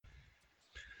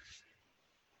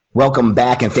Welcome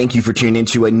back, and thank you for tuning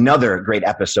into another great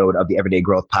episode of the Everyday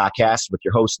Growth Podcast with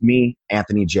your host, me,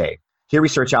 Anthony J. Here we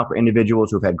search out for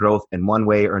individuals who have had growth in one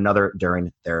way or another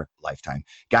during their lifetime.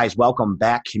 Guys, welcome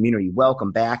back. Community,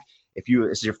 welcome back. If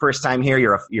this is your first time here,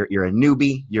 you're a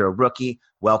newbie, you're a rookie,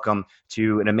 welcome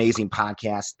to an amazing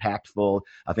podcast packed full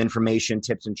of information,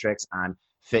 tips, and tricks on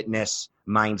fitness,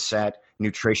 mindset,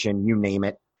 nutrition, you name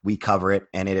it. We cover it,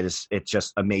 and it's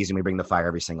just amazing. We bring the fire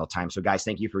every single time. So, guys,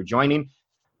 thank you for joining.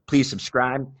 Please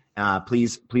subscribe.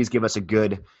 Please give us a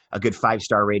good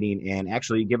 5-star rating and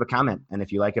actually give a comment, and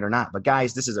if you like it or not. But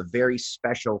guys, this is a very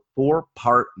special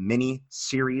 4-part mini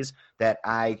series that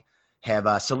I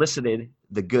have solicited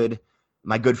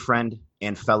my good friend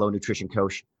and fellow nutrition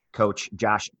coach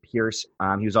J.Pierce.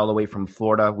 He was all the way from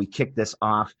Florida. We kicked this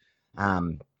off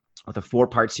with a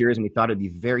 4-part series, and we thought it'd be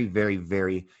very, very,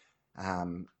 very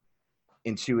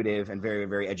intuitive and very,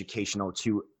 very educational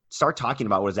to start talking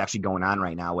about what is actually going on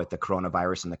right now with the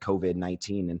coronavirus and the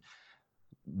COVID-19 and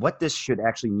what this should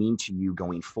actually mean to you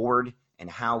going forward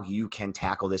and how you can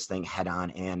tackle this thing head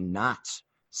on and not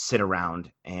sit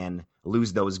around and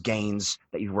lose those gains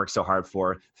that you've worked so hard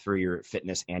for through your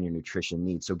fitness and your nutrition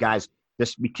needs. So guys,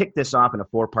 we kicked this off in a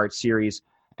 4-part series,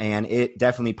 and it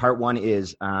definitely, part 1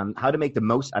 is how to make the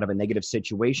most out of a negative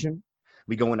situation.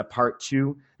 We go into part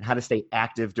 2, how to stay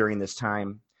active during this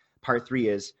time. Part 3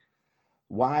 is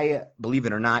why, believe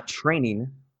it or not,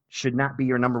 training should not be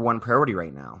your number 1 priority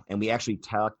right now. And we actually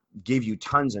give you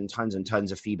tons and tons and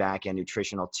tons of feedback and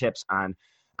nutritional tips on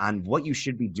what you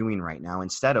should be doing right now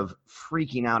instead of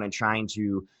freaking out and trying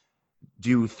to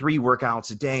do 3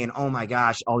 workouts a day and, oh my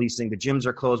gosh, all these things, the gyms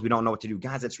are closed, we don't know what to do.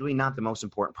 Guys, that's really not the most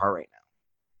important part right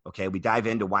now. Okay, we dive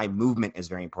into why movement is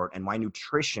very important and why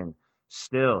nutrition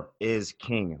still is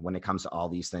king when it comes to all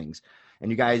these things. And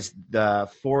you guys, the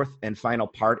 4th and final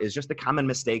part is just the common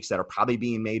mistakes that are probably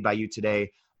being made by you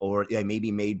today, or they may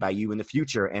be made by you in the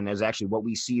future. And is actually what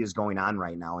we see is going on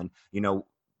right now. And,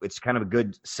 it's kind of a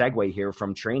good segue here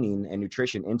from training and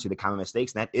nutrition into the common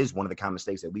mistakes. And that is one of the common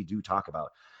mistakes that we do talk about.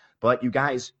 But you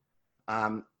guys,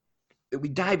 we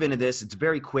dive into this. It's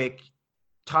very quick.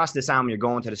 Toss this on when you're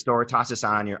going to the store. Toss this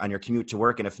on your commute to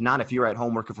work. And if you're at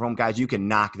home working from home, guys, you can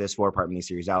knock this 4-part mini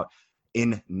series out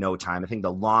in no time. I think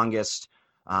the longest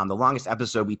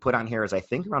episode we put on here is, I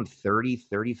think, around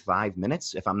 35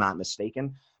 minutes, if I'm not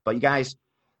mistaken. But you guys,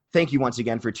 thank you once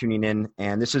again for tuning in.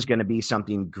 And this is going to be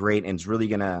something great, and it's really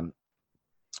going to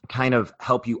kind of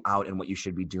help you out in what you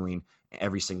should be doing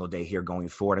every single day here going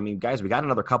forward. I mean, guys, we got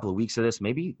another couple of weeks of this,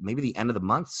 maybe the end of the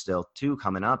month still too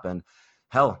coming up. And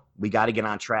hell, we got to get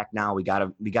on track now. We got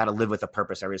to live with a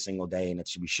purpose every single day. And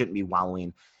we shouldn't be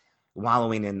wallowing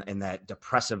in that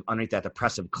underneath that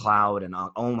depressive cloud and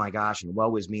oh my gosh, and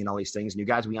woe is me and all these things. And you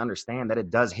guys, we understand that it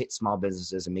does hit small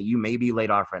businesses, and you may be laid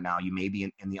off right now. You may be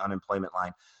in the unemployment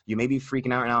line. You may be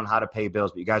freaking out right now on how to pay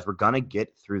bills, but you guys, we're going to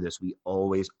get through this. We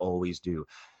always do.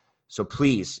 So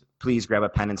please grab a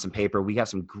pen and some paper. We got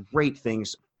some great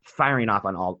things firing off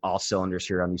on all cylinders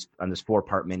here on this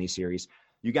 4-part mini series.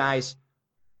 You guys,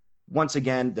 once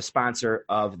again, the sponsor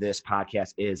of this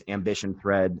podcast is Ambition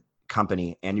Thread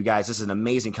Company. And you guys, this is an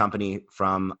amazing company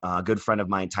from a good friend of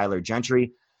mine, Tyler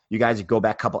Gentry. You guys go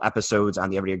back a couple episodes on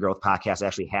the Everyday Growth Podcast. I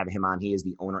actually have him on. He is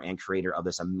the owner and creator of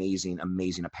this amazing,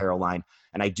 amazing apparel line.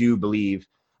 And I do believe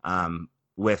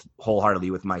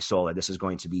wholeheartedly with my soul that this is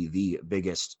going to be the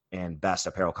biggest and best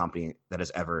apparel company that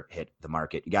has ever hit the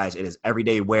market. You guys, it is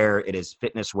everyday wear. It is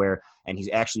fitness wear. And he's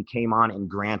actually came on and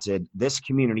granted this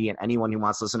community and anyone who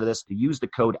wants to listen to this to use the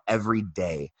code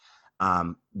EVERYDAY.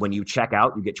 When you check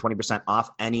out, you get 20% off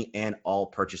any and all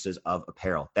purchases of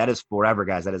apparel. That is forever,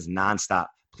 guys. That is nonstop.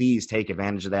 Please take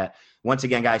advantage of that. Once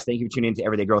again, guys, thank you for tuning into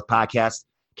Everyday Growth Podcast.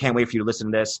 Can't wait for you to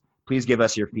listen to this. Please give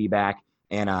us your feedback.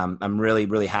 And I'm really,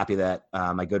 really happy that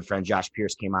my good friend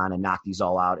J.Pierce came on and knocked these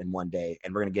all out in one day.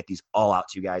 And we're going to get these all out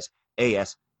to you guys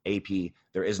ASAP.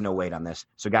 There is no wait on this.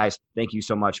 So, guys, thank you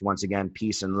so much once again.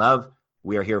 Peace and love.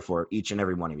 We are here for each and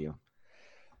every one of you.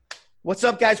 What's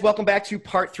up, guys? Welcome back to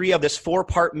part 3 of this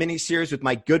 4-part mini-series with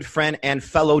my good friend and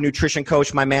fellow nutrition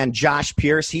coach, my man,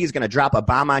 J.Pierce. He's going to drop a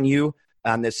bomb on you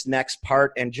on this next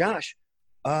part. And Josh,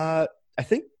 I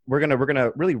think we're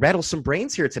gonna really rattle some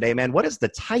brains here today, man. What is the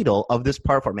title of this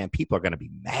part for, man? People are going to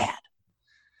be mad.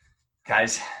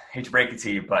 Guys, hate to break it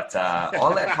to you, but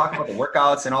all that talk about the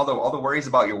workouts and all the worries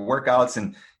about your workouts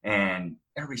and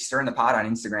everybody stirring the pot on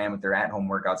Instagram with their at-home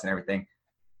workouts and everything.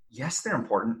 Yes, they're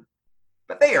important,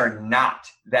 but they are not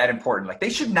that important. Like, they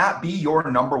should not be your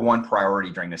number 1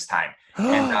 priority during this time.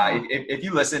 And if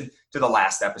you listen to the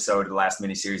last episode, the last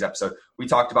mini-series episode, we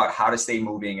talked about how to stay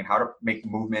moving and how to make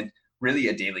movement really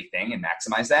a daily thing and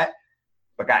maximize that.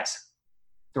 But guys,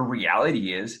 the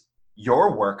reality is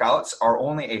your workouts are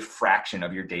only a fraction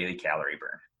of your daily calorie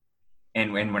burn.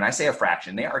 And when I say a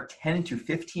fraction, they are 10 to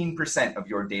 15% of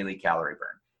your daily calorie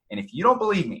burn. And if you don't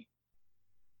believe me,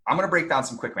 I'm going to break down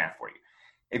some quick math for you.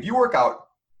 If you work out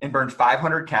and burn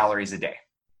 500 calories a day,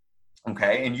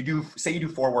 okay, and you do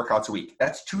 4 workouts a week,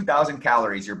 that's 2,000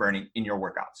 calories you're burning in your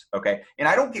workouts, okay? And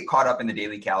I don't get caught up in the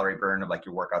daily calorie burn of like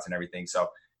your workouts and everything, so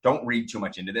don't read too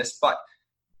much into this. But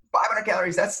 500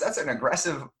 calories, that's an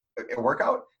aggressive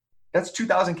workout. That's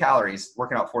 2,000 calories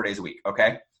working out 4 days a week,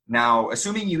 okay? Now,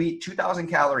 assuming you eat 2,000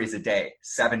 calories a day,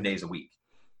 7 days a week,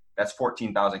 that's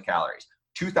 14,000 calories.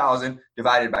 2,000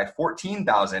 divided by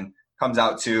 14,000 comes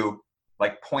out to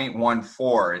like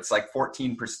 0.14. It's like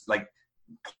 14%, like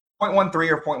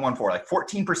 0.13 or 0.14, like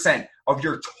 14% of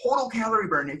your total calorie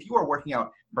burn if you are working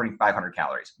out burning 500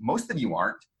 calories. Most of you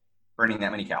aren't burning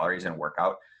that many calories in a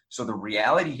workout. So the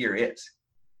reality here is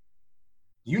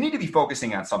you need to be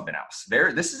focusing on something else.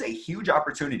 This is a huge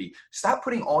opportunity. Stop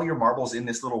putting all your marbles in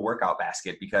this little workout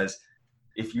basket, because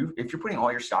if you're putting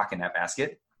all your stock in that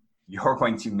basket, you're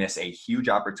going to miss a huge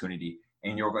opportunity,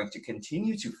 and you're going to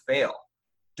continue to fail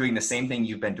doing the same thing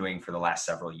you've been doing for the last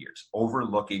several years,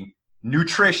 overlooking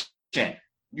nutrition.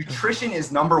 Nutrition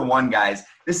is number one, guys.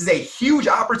 This is a huge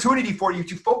opportunity for you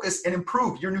to focus and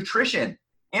improve your nutrition.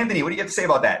 Anthony, what do you have to say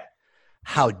about that?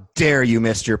 How dare you,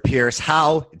 Mr. Pierce?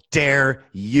 How dare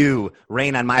you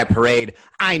rain on my parade?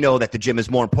 I know that the gym is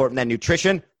more important than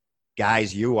nutrition.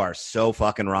 Guys, you are so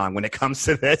fucking wrong when it comes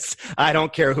to this. I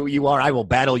don't care who you are. I will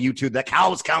battle you till the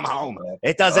cows come home.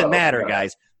 It doesn't matter,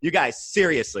 guys. You guys,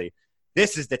 seriously,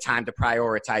 this is the time to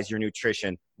prioritize your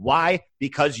nutrition. Why?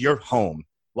 Because you're home.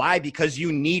 Why? Because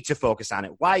you need to focus on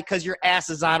it. Why? Because your ass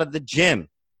is out of the gym.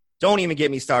 Don't even get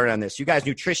me started on this. You guys,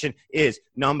 nutrition is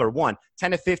number one.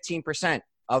 10 to 15%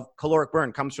 of caloric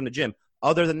burn comes from the gym.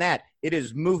 Other than that, it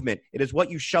is movement. It is what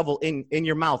you shovel in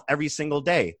your mouth every single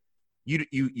day. You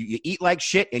eat like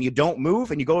shit and you don't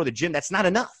move and you go to the gym. That's not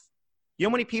enough. You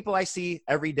know how many people I see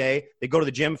every day, they go to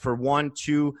the gym for 1,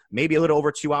 2, maybe a little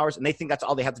over 2 hours, and they think that's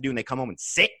all they have to do, and they come home and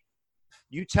sit?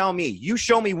 You tell me. You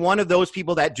show me one of those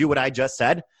people that do what I just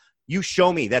said. You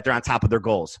show me that they're on top of their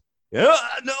goals. No,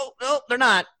 they're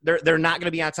not. They're not going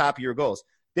to be on top of your goals.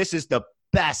 This is the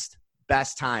best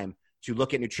time to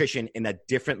look at nutrition in a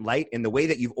different light, in the way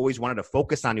that you've always wanted to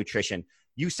focus on nutrition.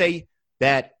 You say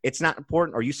that it's not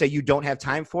important, or you say you don't have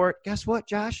time for it. Guess what,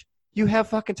 Josh? You have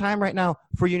fucking time right now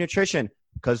for your nutrition,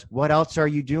 because what else are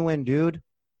you doing, dude?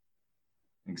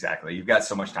 Exactly. You've got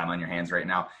so much time on your hands right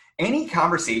now. Any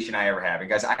conversation I ever have, and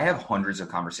guys, I have hundreds of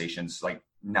conversations, like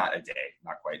not a day,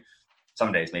 not quite,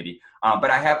 some days maybe. But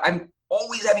I'm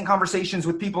always having conversations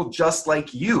with people just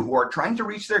like you, who are trying to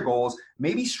reach their goals,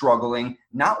 maybe struggling,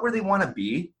 not where they want to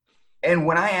be. And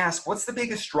when I ask, what's the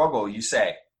biggest struggle? You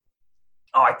say,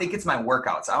 oh, I think it's my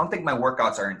workouts. I don't think my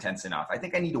workouts are intense enough. I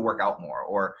think I need to work out more.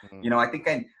 Or, I think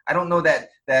I don't know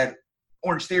that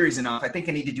Orange Theory is enough. I think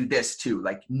I need to do this too.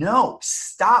 Like, no,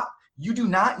 stop. You do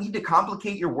not need to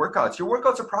complicate your workouts. Your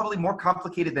workouts are probably more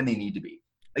complicated than they need to be.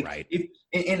 Like, right.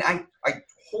 And I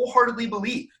wholeheartedly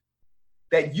believe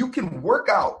that you can work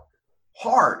out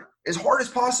hard as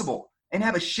possible and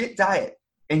have a shit diet,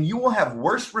 and you will have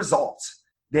worse results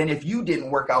than if you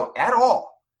didn't work out at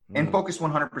all and focus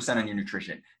 100% on your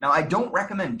nutrition. Now, I don't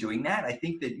recommend doing that. I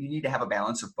think that you need to have a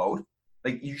balance of both.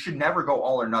 Like, you should never go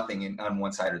all or nothing on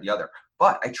one side or the other.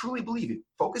 But I truly believe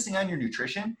focusing on your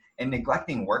nutrition and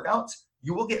neglecting workouts,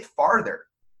 you will get farther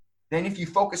than if you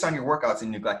focus on your workouts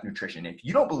and neglect nutrition. If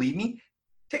you don't believe me,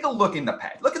 take a look in the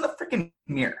pad. Look in the freaking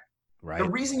mirror. Right. The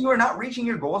reason you are not reaching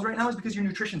your goals right now is because your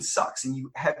nutrition sucks, and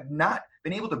you have not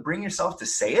been able to bring yourself to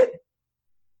say it,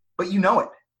 but you know it.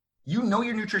 You know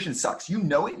your nutrition sucks. You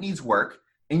know it needs work,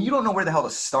 and you don't know where the hell to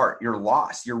start. You're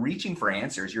lost. You're reaching for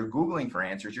answers. You're Googling for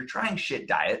answers. You're trying shit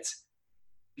diets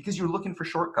because you're looking for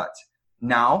shortcuts.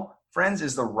 Now, friends,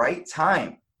 is the right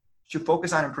time to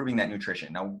focus on improving that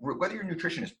nutrition. Now, whether your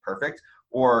nutrition is perfect,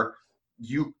 or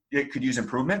it could use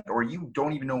improvement, or you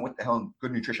don't even know what the hell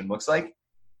good nutrition looks like,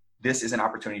 this is an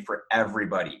opportunity for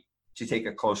everybody to take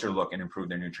a closer look and improve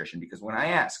their nutrition. Because when I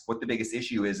ask what the biggest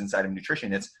issue is inside of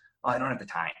nutrition, it's, I don't have the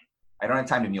time. I don't have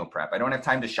time to meal prep. I don't have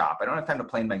time to shop. I don't have time to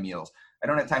plan my meals. I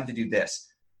don't have time to do this.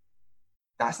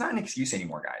 That's not an excuse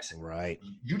anymore, guys. Right.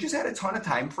 You just had a ton of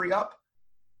time free up.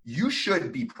 You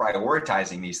should be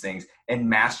prioritizing these things and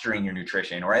mastering your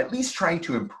nutrition, or at least trying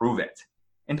to improve it.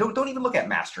 And don't even look at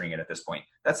mastering it at this point.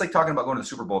 That's like talking about going to the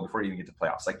Super Bowl before you even get to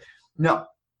playoffs. Like, no.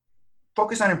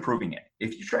 Focus on improving it.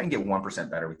 If you try and get 1%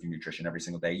 better with your nutrition every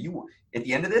single day, you, at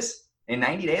the end of this, in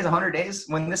 90 days, 100 days,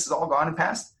 when this is all gone and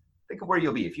past, think of where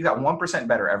you'll be. If you got 1%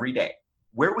 better every day,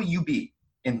 where will you be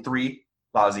in 3,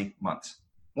 lousy months.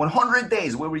 100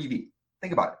 days, where will you be?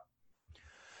 Think about it.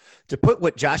 To put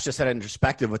what Josh just said in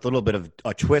perspective with a little bit of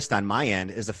a twist on my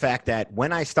end is the fact that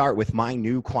when I start with my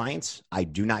new clients, I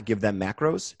do not give them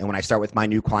macros. And when I start with my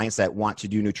new clients that want to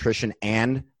do nutrition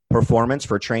and performance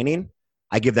for training,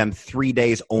 I give them 3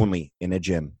 days only in a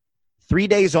gym. 3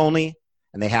 days only,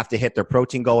 and they have to hit their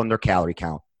protein goal and their calorie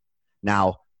count.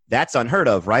 Now, that's unheard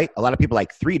of, right? A lot of people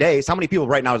like 3 days. How many people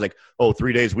right now is like, oh,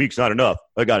 3 days a week's not enough.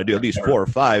 I got to do at least 4 or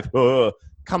 5.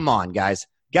 Come on, guys.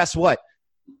 Guess what?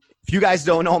 If you guys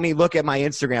don't know me, look at my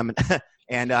Instagram.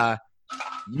 And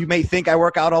you may think I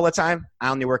work out all the time. I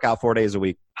only work out 4 days a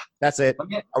week. That's it.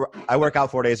 I work out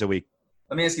 4 days a week.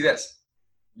 Let me ask you this.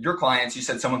 Your clients, you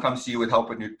said someone comes to you with help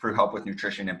with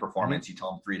nutrition and performance. You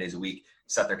tell them 3 days a week,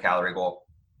 set their calorie goal.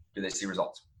 Do they see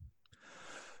results?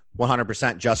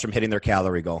 100% just from hitting their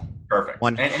calorie goal. Perfect.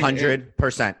 100%.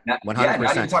 100%. Yeah,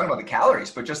 not even talking about the calories,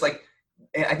 but just like,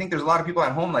 I think there's a lot of people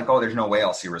at home like, oh, there's no way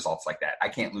I'll see results like that. I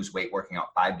can't lose weight working out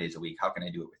 5 days a week. How can I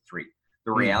do it with 3?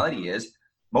 The reality is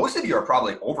most of you are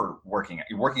probably overworking.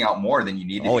 You're working out more than you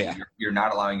need to be. Yeah. You're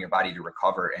not allowing your body to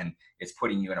recover, and it's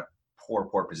putting you in a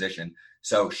poor position.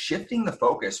 So shifting the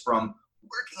focus from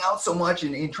working out so much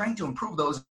and trying to improve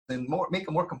those and make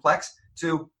them more complex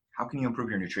to how can you improve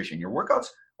your nutrition? Your workouts,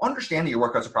 understand that your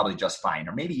workouts are probably just fine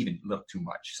or maybe even a little too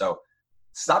much. So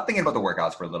stop thinking about the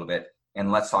workouts for a little bit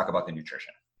and let's talk about the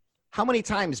nutrition. How many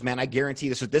times, man, I guarantee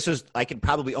this is I could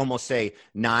probably almost say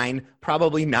 9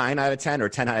 out of 10 or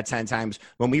 10 out of 10 times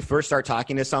when we first start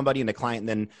talking to somebody and the client,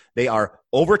 then they are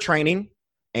overtraining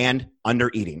and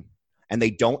under-eating. And they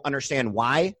don't understand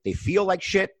why. They feel like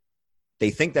shit. They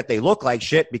think that they look like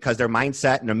shit because their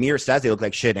mindset and the mirror says they look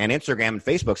like shit. And Instagram and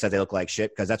Facebook says they look like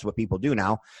shit because that's what people do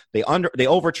now. They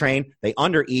overtrain, they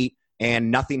under-eat, and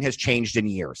nothing has changed in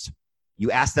years.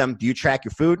 You ask them, do you track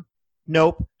your food?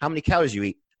 Nope. How many calories do you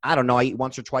eat? I don't know. I eat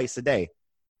once or twice a day.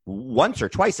 Once or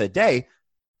twice a day?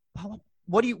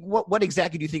 What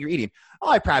exactly do you think you're eating? Oh,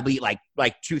 I probably eat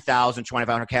like 2,000,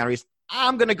 2,500 calories.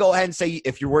 I'm going to go ahead and say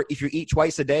if you eat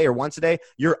twice a day or once a day,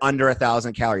 you're under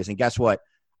 1,000 calories. And guess what?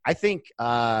 I think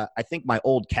my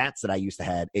old cats that I used to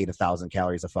have ate 1,000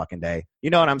 calories a fucking day. You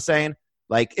know what I'm saying?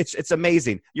 Like it's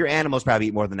amazing. Your animals probably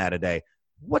eat more than that a day.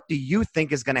 What do you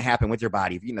think is going to happen with your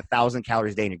body if you're eating 1,000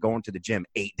 calories a day and you're going to the gym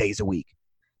 8 days a week?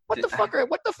 What the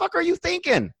fuck are you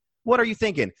thinking? What are you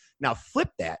thinking? Now flip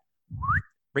that,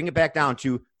 bring it back down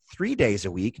to 3 days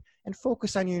a week and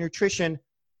focus on your nutrition.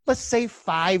 Let's say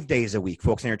 5 days a week,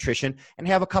 focus on your nutrition and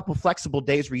have a couple flexible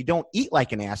days where you don't eat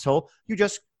like an asshole. You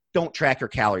just don't track your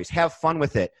calories. Have fun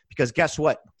with it because guess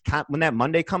what? When that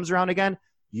Monday comes around again,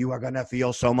 you are going to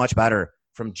feel so much better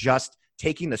from just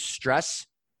taking the stress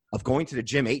of going to the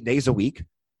gym 8 days a week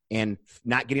and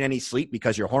not getting any sleep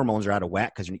because your hormones are out of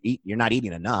whack because you're not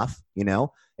eating enough. You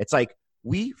know, it's like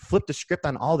we flip the script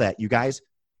on all that. You guys,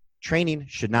 training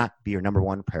should not be your number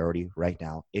one priority right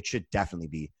now. It should definitely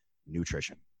be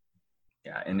nutrition.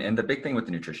 Yeah. And the big thing with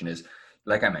the nutrition is,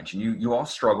 like I mentioned, you all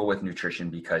struggle with nutrition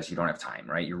because you don't have time,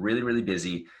 right? You're really, really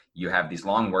busy. You have these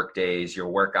long work days,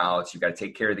 your workouts, you got to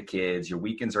take care of the kids, your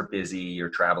weekends are busy,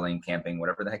 you're traveling, camping,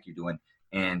 whatever the heck you're doing.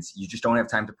 And you just don't have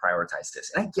time to prioritize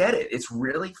this. And I get it. It's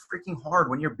really freaking hard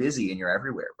when you're busy and you're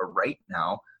everywhere. But right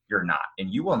now, you're not. And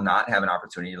you will not have an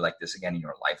opportunity like this again in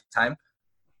your lifetime.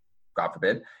 God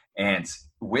forbid. And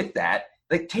with that,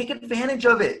 like take advantage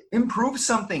of it. Improve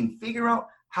something. Figure out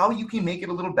how you can make it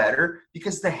a little better.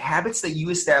 Because the habits that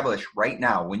you establish right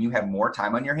now, when you have more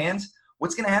time on your hands,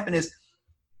 what's going to happen is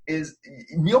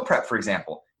meal prep, for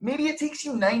example. Maybe it takes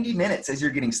you 90 minutes as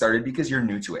you're getting started because you're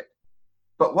new to it.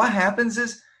 But what happens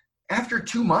is after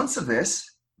 2 months of this,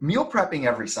 meal prepping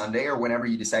every Sunday or whenever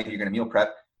you decide you're going to meal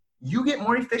prep, you get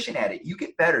more efficient at it. You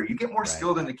get better. You get more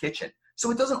skilled in the kitchen.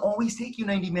 So it doesn't always take you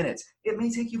 90 minutes. It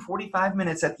may take you 45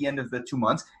 minutes at the end of the 2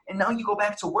 months. And now you go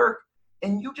back to work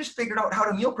and you just figured out how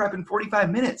to meal prep in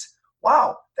 45 minutes.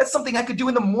 Wow, that's something I could do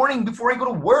in the morning before I go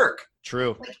to work.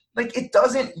 True. Like it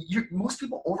doesn't, most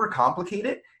people overcomplicate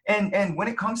it. And when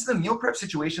it comes to the meal prep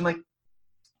situation, like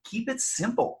keep it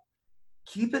simple.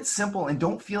 Keep it simple and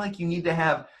don't feel like you need to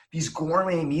have these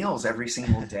gourmet meals every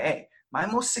single day. My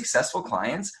most successful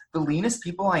clients, the leanest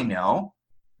people I know,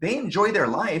 they enjoy their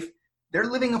life. They're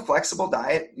living a flexible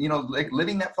diet, like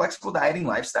living that flexible dieting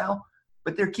lifestyle,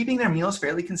 but they're keeping their meals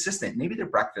fairly consistent. Maybe their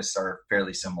breakfasts are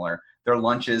fairly similar. Their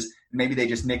lunches, maybe they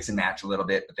just mix and match a little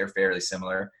bit, but they're fairly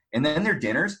similar. And then their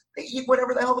dinners, they eat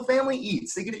whatever the hell the family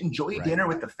eats. They get to enjoy dinner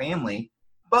with the family,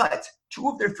 but 2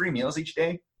 of their 3 meals each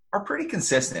day are pretty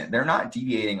consistent. They're not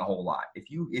deviating a whole lot. If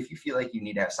you feel like you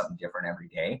need to have something different every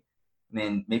day, And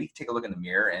then maybe take a look in the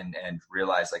mirror and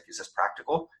realize, like, is this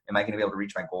practical? Am I going to be able to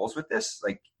reach my goals with this?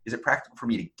 Like, is it practical for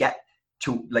me to get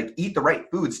to, like, eat the right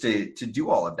foods to do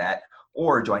all of that?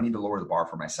 Or do I need to lower the bar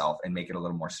for myself and make it a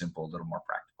little more simple, a little more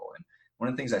practical? And one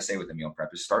of the things I say with the meal prep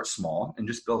is start small and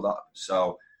just build up.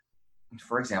 So,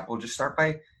 for example, just start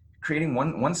by creating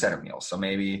one set of meals. So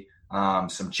maybe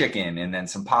some chicken and then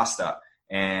some pasta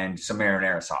and some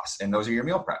marinara sauce. And those are your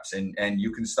meal preps. And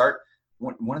you can start.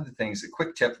 One of the things, a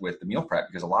quick tip with the meal prep,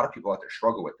 because a lot of people out there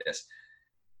struggle with this,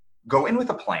 go in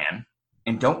with a plan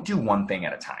and don't do one thing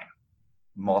at a time.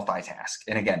 Multitask.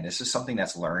 And again, this is something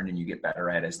that's learned and you get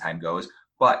better at as time goes,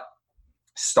 but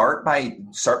start by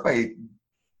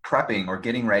prepping or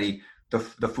getting ready the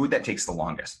food that takes the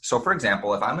longest. So for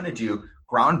example, if I'm going to do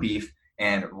ground beef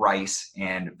and rice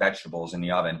and vegetables in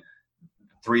the oven,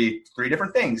 three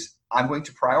different things, I'm going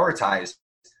to prioritize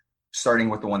starting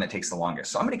with the one that takes the longest.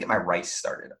 So I'm going to get my rice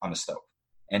started on the stove.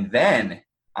 And then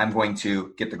I'm going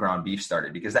to get the ground beef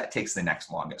started because that takes the next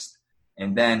longest.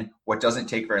 And then what doesn't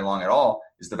take very long at all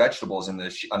is the vegetables on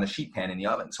the sheet pan in the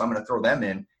oven. So I'm going to throw them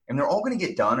in and they're all going to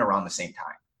get done around the same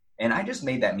time. And I just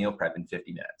made that meal prep in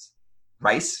 50 minutes.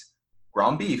 Rice,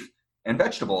 ground beef, and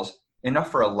vegetables,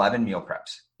 enough for 11 meal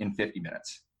preps in 50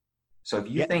 minutes. So if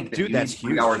you think that you need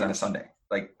 3 hours on a Sunday,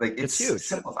 like it's huge.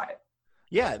 Simplify it.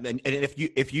 Yeah, and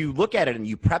if you look at it and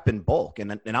you prep in bulk,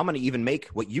 and I'm going to even make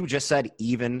what you just said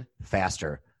even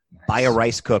faster. Nice. Buy a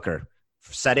rice cooker,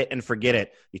 set it and forget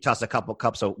it. You toss a couple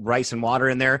cups of rice and water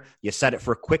in there. You set it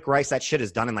for quick rice. That shit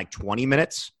is done in like 20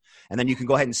 minutes. And then you can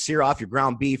go ahead and sear off your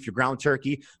ground beef, your ground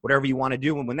turkey, whatever you want to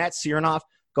do. And when that's searing off,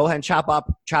 go ahead and chop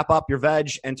up your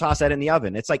veg and toss that in the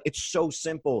oven. It's like, it's so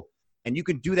simple. And you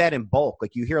can do that in bulk.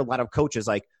 Like you hear a lot of coaches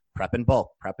like, prep in bulk,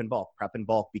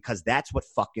 because that's what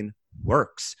fucking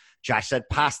works. Josh said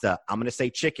pasta. I'm going to say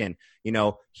chicken.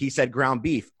 He said ground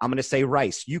beef. I'm going to say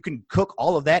rice. You can cook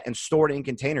all of that and store it in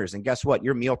containers. And guess what?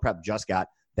 Your meal prep just got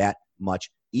that much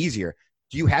easier.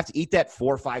 Do you have to eat that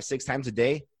 4, 5, 6 times a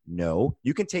day? No.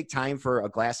 You can take time for a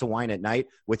glass of wine at night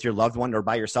with your loved one or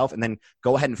by yourself and then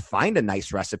go ahead and find a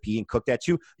nice recipe and cook that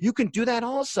too. You can do that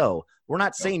also. We're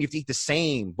not saying you have to eat the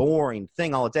same boring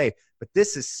thing all day, but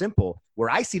this is simple. Where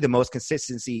I see the most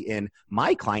consistency in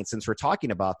my clients, since we're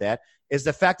talking about that, is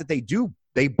the fact that they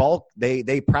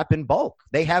prep in bulk.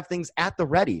 They have things at the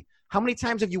ready. How many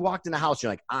times have you walked in the house,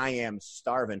 you're like, I am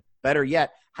starving? Better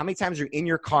yet, how many times you're in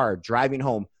your car driving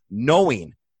home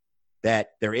knowing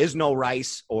that there is no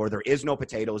rice or there is no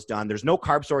potatoes done, there's no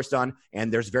carb source done,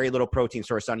 and there's very little protein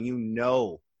source done.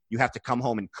 You have to come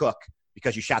home and cook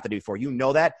because you shot the day before. You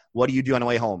know that. What do you do on the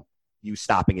way home? You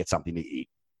stop and get something to eat.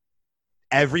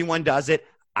 Everyone does it.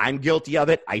 I'm guilty of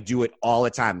it. I do it all the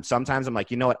time. Sometimes I'm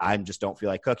like, you know what? I just don't feel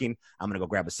like cooking. I'm going to go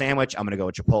grab a sandwich. I'm going to go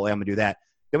to Chipotle. I'm going to do that.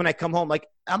 Then when I come home, like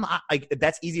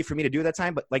that's easy for me to do that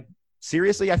time. But like,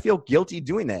 seriously, I feel guilty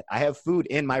doing that. I have food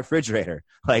in my refrigerator.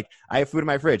 Like I have food in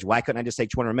my fridge. Why couldn't I just take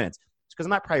 200 minutes? It's because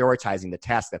I'm not prioritizing the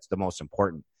task that's the most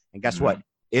important. And guess what?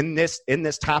 In this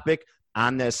topic,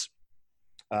 on this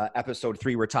episode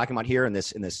 3 we're talking about here, in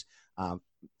this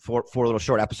four little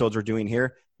short episodes we're doing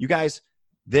here, you guys,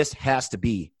 this has to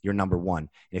be your number one.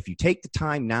 And if you take the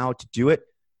time now to do it,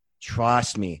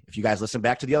 trust me, if you guys listen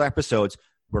back to the other episodes,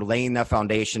 we're laying that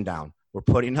foundation down. We're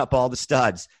putting up all the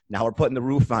studs. Now we're putting the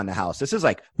roof on the house. This is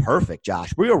like perfect,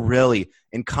 Josh. We are really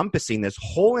encompassing this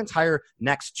whole entire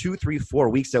next 2, 3, 4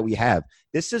 weeks that we have.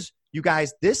 This is, you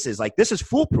guys, this is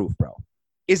foolproof, bro.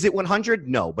 Is it 100?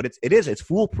 No, but it's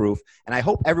foolproof. And I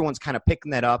hope everyone's kind of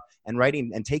picking that up and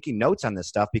writing and taking notes on this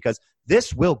stuff, because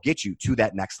this will get you to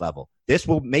that next level. This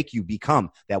will make you become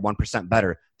that 1%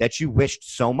 better that you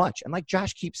wished so much. And like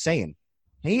Josh keeps saying,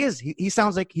 he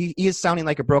sounds like he is sounding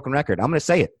like a broken record. I'm going to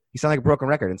say it. He sounds like a broken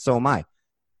record, and so am I.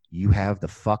 You have the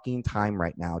fucking time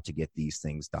right now to get these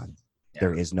things done. Yeah.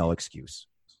 There is no excuse.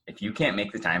 If you can't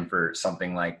make the time for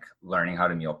something like learning how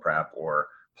to meal prep or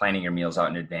planning your meals out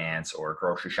in advance or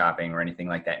grocery shopping or anything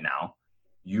like that now,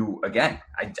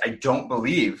 I don't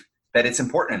believe that it's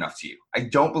important enough to you. I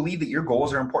don't believe that your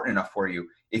goals are important enough for you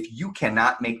if you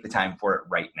cannot make the time for it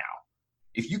right now.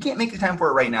 If you can't make the time for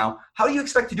it right now, how do you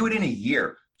expect to do it in a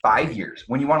year, 5 years,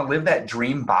 when you want to live that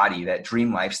dream body, that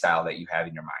dream lifestyle that you have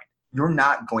in your mind? You're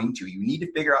not going to. You need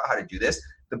to figure out how to do this.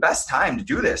 The best time to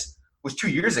do this was 2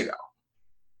 years ago.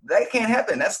 That can't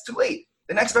happen. That's too late.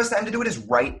 The next best time to do it is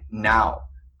right now.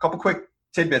 A couple quick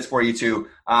tidbits for you to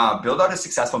build out a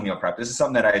successful meal prep. This is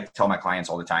something that I tell my clients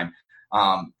all the time.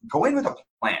 Go in with a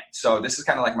plan. So this is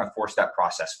kind of like my 4-step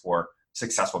process for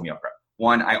successful meal prep.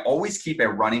 1, I always keep a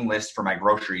running list for my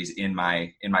groceries in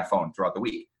my phone throughout the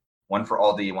week. 1 for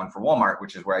Aldi, 1 for Walmart,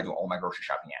 which is where I do all my grocery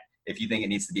shopping at. if you think it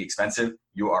needs to be expensive,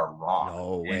 you are wrong.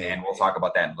 No way. And we'll talk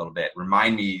about that in a little bit.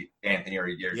 Remind me, Anthony, or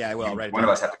one of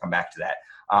us have to come back to that.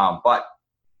 But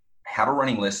have a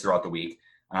running list throughout the week.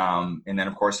 And then,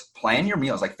 of course, plan your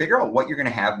meals. Like, figure out what you're going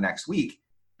to have next week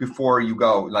before you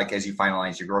go, like, as you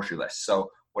finalize your grocery list.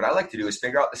 So what I like to do is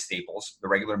figure out the staples, the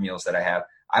regular meals that I have.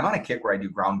 I'm on a kick where I do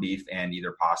ground beef and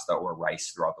either pasta or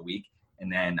rice throughout the week.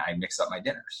 And then I mix up my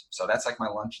dinners. So that's like my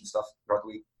lunch and stuff throughout the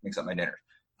week, mix up my dinners.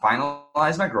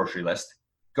 Finalize my grocery list,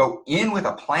 go in with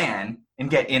a plan and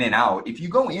get in and out. If you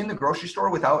go in the grocery store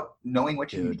without knowing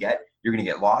what you need to get, you're going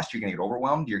to get lost, you're going to get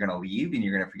overwhelmed, you're going to leave, and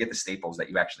you're going to forget the staples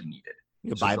that you actually needed.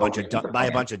 You buy a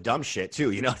bunch of dumb shit too.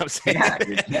 You know what I'm saying?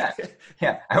 Yeah.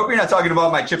 I hope you're not talking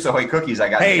about my Chips Ahoy cookies I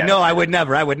got. Hey, no, I would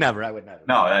never.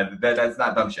 No, that's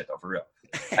not dumb shit though, for real.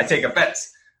 I take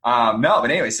offense. No, but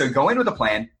anyway, so go in with a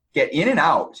plan, get in and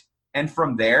out. And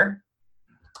from there,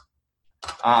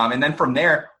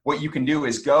 what you can do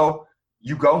is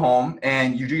you go home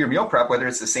and you do your meal prep, whether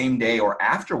it's the same day or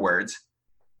afterwards,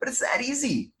 but it's that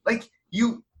easy. Like,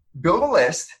 you build a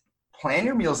list, plan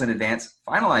your meals in advance,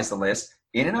 finalize the list,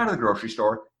 in and out of the grocery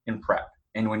store, and prep.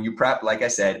 And when you prep, like I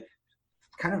said,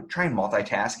 kind of try and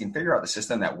multitask and figure out the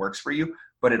system that works for you.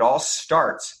 But it all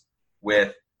starts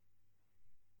with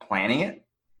planning it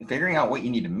and figuring out what you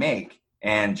need to make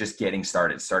and just getting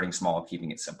started, starting small,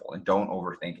 keeping it simple, and don't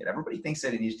overthink it. Everybody thinks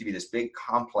that it needs to be this big,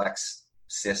 complex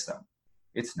system.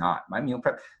 It's not. My meal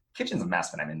prep kitchen's a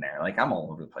mess when I'm in there. Like, I'm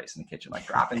all over the place in the kitchen, like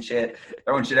dropping shit,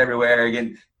 throwing shit everywhere.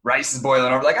 Again, rice is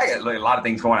boiling over. Like, I got a lot of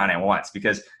things going on at once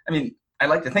because, I mean, I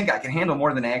like to think I can handle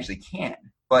more than I actually can,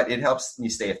 but it helps me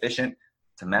stay efficient.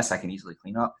 It's a mess I can easily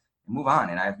clean up and move on.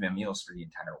 And I have my meals for the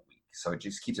entire week. So it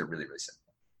just keeps it really, really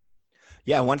simple.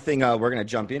 Yeah. One thing we're going to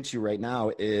jump into right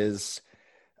now is,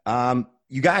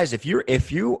 you guys, if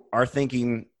you are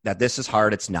thinking that this is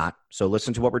hard, it's not. So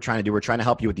listen to what we're trying to do. We're trying to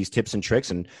help you with these tips and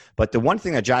tricks. But the one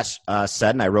thing that Josh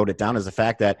said, and I wrote it down, is the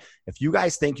fact that if you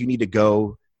guys think you need to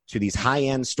go to these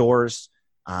high-end stores,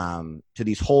 to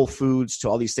these Whole Foods, to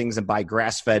all these things and buy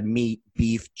grass-fed meat,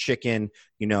 beef, chicken,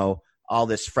 all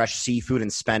this fresh seafood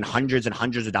and spend hundreds and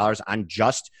hundreds of dollars on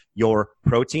just your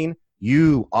protein,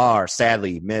 you are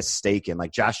sadly mistaken.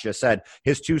 Like Josh just said,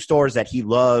 his two stores that he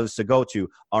loves to go to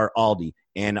are Aldi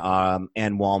and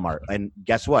Walmart. And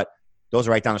guess what? Those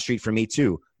are right down the street for me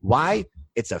too. Why?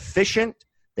 It's efficient.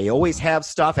 They always have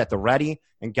stuff at the ready.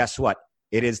 And guess what?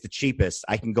 It is the cheapest.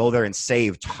 I can go there and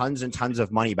save tons and tons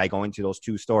of money by going to those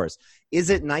two stores.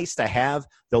 Is it nice to have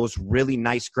those really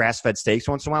nice grass-fed steaks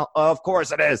once in a while? Of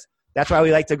course it is. That's why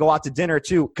we like to go out to dinner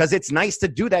too, because it's nice to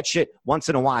do that shit once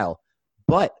in a while.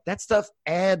 But that stuff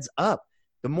adds up.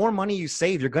 The more money you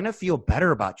save, you're going to feel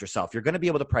better about yourself. You're going to be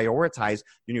able to prioritize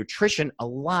your nutrition a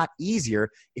lot easier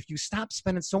if you stop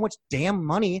spending so much damn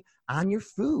money on your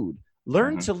food.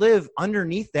 Learn to live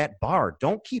underneath that bar.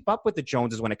 Don't keep up with the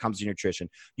Joneses when it comes to nutrition.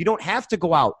 You don't have to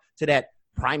go out to that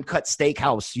prime cut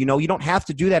steakhouse. You don't have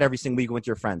to do that every single week with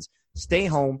your friends. Stay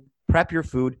home, prep your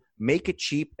food, make it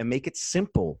cheap, and make it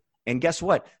simple. And guess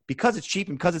what? Because it's cheap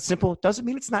and because it's simple, doesn't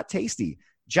mean it's not tasty.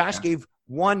 Josh gave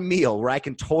one meal where I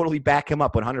can totally back him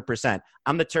up 100%.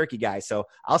 I'm the turkey guy, so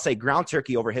I'll say ground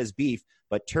turkey over his beef,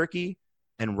 but turkey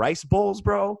and rice bowls,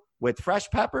 bro, with fresh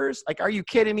peppers. Like, are you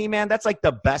kidding me, man? That's like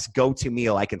the best go-to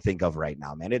meal I can think of right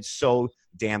now, man. It's so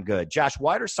damn good. Josh,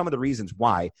 what are some of the reasons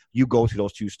why you go to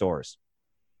those two stores?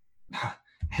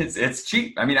 It's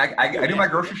cheap. I mean, I do my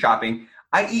grocery shopping.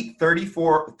 I eat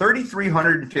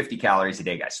 3,350 calories a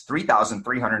day, guys.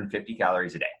 3,350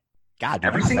 calories a day. God,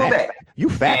 every single day. You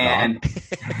fat, and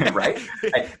right?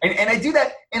 And I do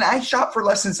that, and I shop for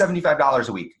less than $75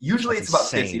 a week. Usually it's about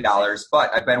 $50,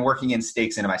 but I've been working in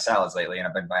steaks into my salads lately, and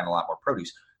I've been buying a lot more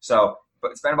produce. So,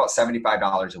 but it's been about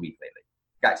 $75 a week lately.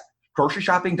 Guys, grocery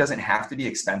shopping doesn't have to be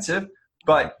expensive,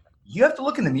 but you have to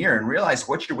look in the mirror and realize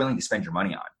what you're willing to spend your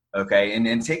money on, okay?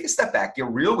 And take a step back, get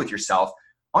real with yourself,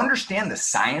 understand the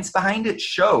science behind it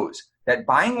shows that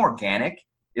buying organic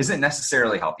isn't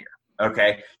necessarily healthier.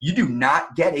 Okay, you do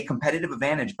not get a competitive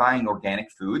advantage buying organic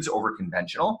foods over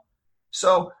conventional.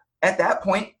 So at that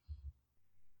point,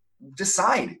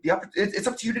 decide. It's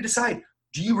up to you to decide.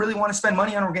 Do you really want to spend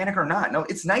money on organic or not? No,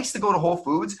 it's nice to go to Whole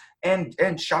Foods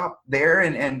and shop there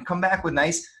and come back with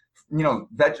nice,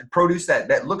 produce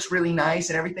that looks really nice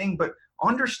and everything. But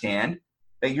understand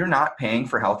that you're not paying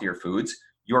for healthier foods.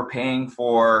 You're paying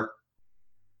for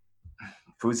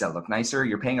foods that look nicer.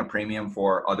 You're paying a premium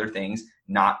for other things,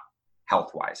 not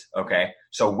health-wise, okay?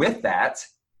 So with that,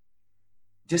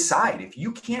 decide. If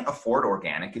you can't afford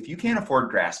organic, if you can't afford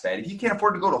grass-fed, if you can't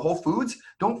afford to go to Whole Foods,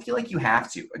 don't feel like you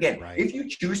have to. Again, If you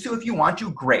choose to, if you want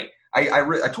to, great. I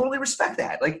totally respect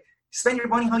that. Like, spend your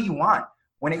money how you want.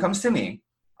 when it comes to me,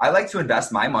 I like to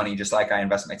invest my money, just like I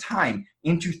invest my time,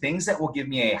 into things that will give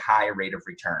me a high rate of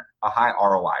return, a high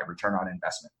ROI, return on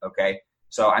investment, okay?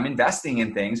 So I'm investing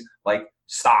in things like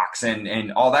stocks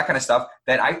and all that kind of stuff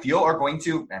that I feel are going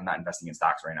to, I'm not investing in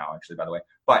stocks right now, actually, by the way,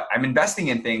 but I'm investing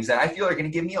in things that I feel are going to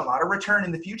give me a lot of return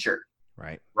in the future.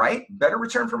 Right? Better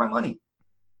return for my money.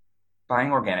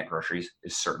 Buying organic groceries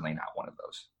is certainly not one of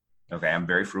those. Okay, I'm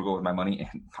very frugal with my money,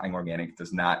 and buying organic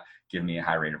does not give me a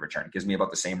high rate of return. It gives me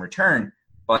about the same return,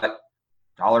 but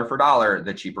dollar for dollar,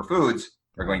 the cheaper foods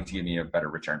are going to give me a better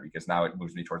return because now it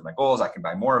moves me towards my goals. I can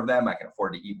buy more of them. I can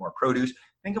afford to eat more produce.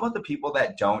 Think about the people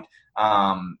that don't,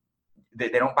 they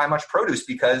don't buy much produce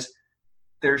because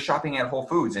they're shopping at Whole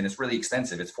Foods and it's really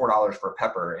expensive. It's $4 for a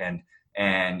pepper and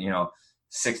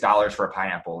 $6 for a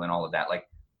pineapple and all of that. Like,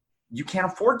 you can't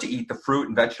afford to eat the fruit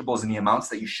and vegetables in the amounts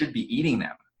that you should be eating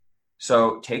them.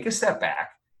 So take a step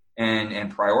back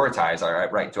and prioritize. All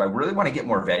right, do I really want to get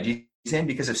more veggies in?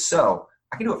 Because if so,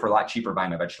 I can do it for a lot cheaper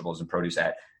buying my vegetables and produce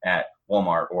at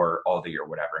Walmart or Aldi or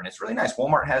whatever. And it's really nice.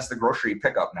 Walmart has the grocery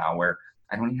pickup now where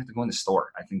I don't even have to go in the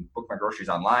store. I can book my groceries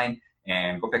online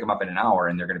and go pick them up in an hour,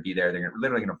 and they're going to be there. They're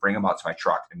literally going to bring them out to my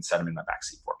truck and set them in my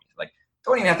backseat for me. Like,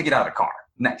 don't even have to get out of the car.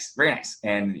 Nice, very nice.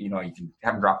 And you can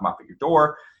have them drop them off at your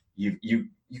door.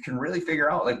 You can really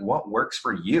figure out like what works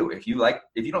for you. If you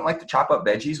don't like to chop up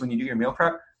veggies when you do your meal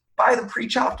prep, buy the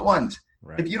pre-chopped ones.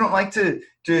 Right. If you don't like to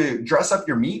dress up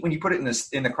your meat when you put it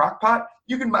in the crock pot,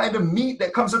 you can buy the meat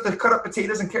that comes with the cut up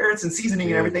potatoes and carrots and seasoning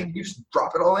and everything. You just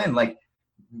drop it all in. Like,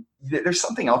 there's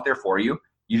something out there for you.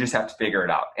 You just have to figure it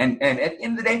out. And at the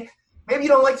end of the day, maybe you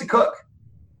don't like to cook.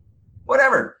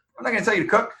 Whatever. I'm not going to tell you to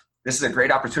cook. This is a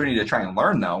great opportunity to try and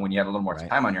learn, though, when you have a little more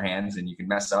time on your hands and you can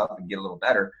mess up and get a little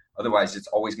better. Otherwise, it's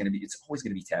always going to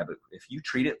be taboo. If you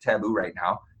treat it taboo right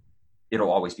now,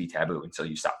 it'll always be taboo until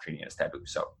you stop treating it as taboo.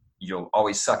 So you'll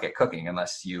always suck at cooking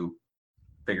unless you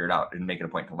figure it out and make it a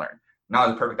point to learn. Now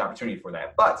is the perfect opportunity for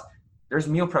that. But there's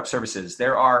meal prep services.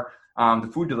 There are the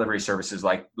food delivery services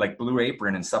like Blue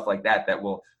Apron and stuff like that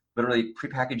will literally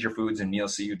prepackage your foods and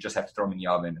meals so you just have to throw them in the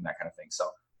oven and that kind of thing. So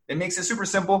it makes it super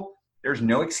simple. There's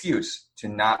no excuse to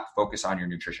not focus on your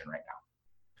nutrition right now.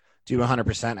 Dude,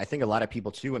 100%. I think a lot of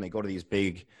people too, when they go to these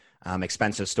big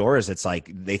expensive stores, it's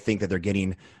like they think that they're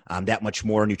getting that much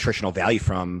more nutritional value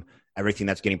from everything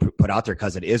that's getting put out there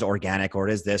because it is organic or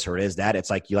it is this or it is that. It's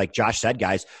like Josh said,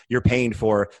 guys, you're paying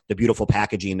for the beautiful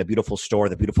packaging, the beautiful store,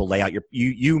 the beautiful layout.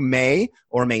 You may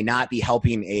or may not be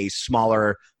helping a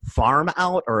smaller farm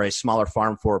out or a smaller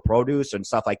farm for produce and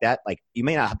stuff like that. Like you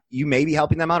may be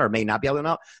helping them out or may not be helping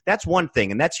them out. That's one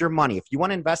thing. And that's your money. If you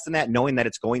want to invest in that, knowing that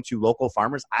it's going to local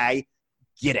farmers, I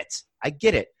get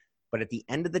it. But at the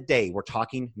end of the day, we're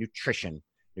talking nutrition.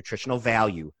 Nutritional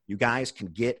value. You guys can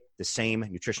get the same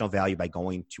nutritional value by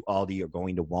going to Aldi or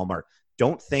going to Walmart.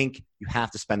 Don't think you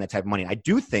have to spend that type of money. I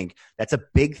do think that's a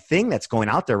big thing that's going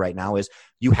out there right now is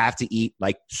you have to eat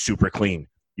like super clean.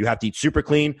 You have to eat super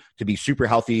clean to be super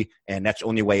healthy, and that's the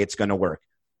only way it's going to work.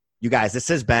 You guys, this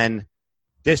has been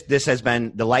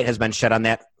the light has been shed on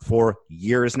that for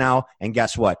years now. And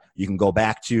guess what? You can go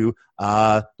back to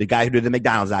the guy who did the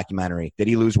McDonald's documentary. Did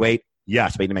he lose weight?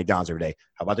 Yes, but eating McDonald's every day.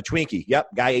 How about the Twinkie? Yep,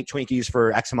 guy ate Twinkies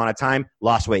for X amount of time,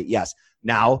 lost weight. Yes.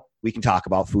 Now we can talk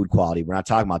about food quality. We're not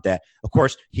talking about that. Of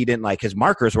course, he didn't like his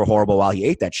markers were horrible while he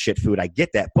ate that shit food. I get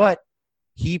that. But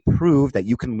he proved that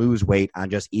you can lose weight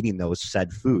on just eating those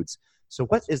said foods. So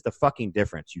what is the fucking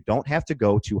difference? You don't have to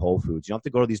go to Whole Foods. You don't have to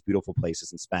go to these beautiful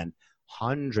places and spend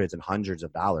hundreds and hundreds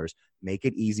of dollars. Make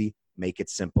it easy. Make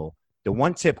it simple. The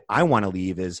one tip I want to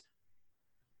leave is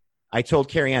I told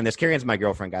Carrie Ann this. Carrie Ann's my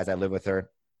girlfriend, guys. I live with her.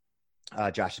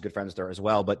 Josh is good friends with her as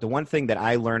well. But the one thing that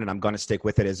I learned, and I'm going to stick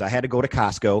with it, is I had to go to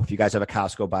Costco. If you guys have a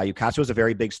Costco by you, Costco is a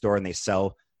very big store, and they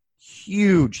sell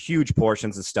huge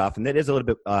portions of stuff. And it is a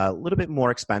little bit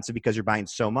more expensive because you're buying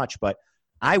so much. But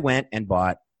I went and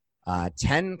bought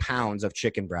 10 pounds of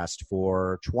chicken breast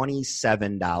for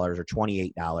 $27 or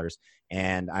 $28,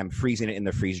 and I'm freezing it in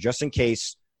the freezer just in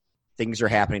case things are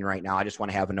happening right now. I just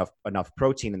want to have enough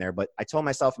protein in there. But I told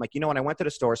myself, I'm like, when I went to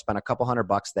the store, spent a couple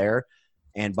 $100 there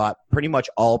and bought pretty much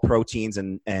all proteins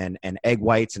and egg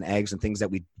whites and eggs and things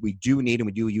that we do need and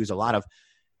we do use a lot of.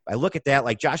 I look at that,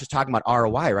 like Josh was talking about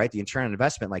ROI, right? The return on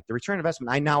investment. Like the return on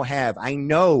investment, I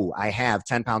know I have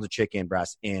 10 pounds of chicken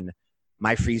breast in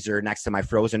my freezer next to my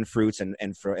frozen fruits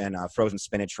and frozen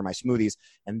spinach for my smoothies.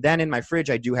 And then in my fridge,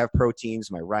 I do have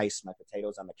proteins, my rice, my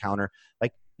potatoes on the counter.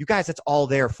 Like, you guys, it's all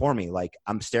there for me. Like,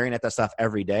 I'm staring at that stuff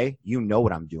every day. You know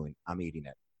what I'm doing. I'm eating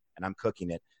it and I'm cooking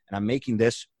it and I'm making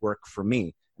this work for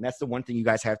me. And that's the one thing you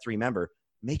guys have to remember.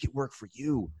 Make it work for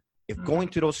you. If going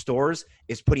to those stores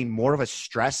is putting more of a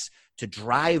stress to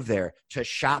drive there, to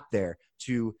shop there,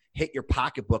 to hit your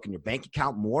pocketbook and your bank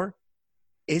account more,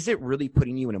 is it really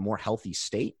putting you in a more healthy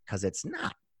state? Because it's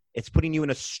not. It's putting you in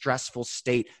a stressful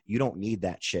state. You don't need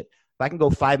that shit. If I can go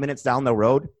 5 minutes down the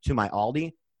road to my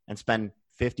Aldi and spend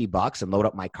 $50 and load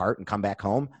up my cart and come back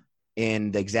home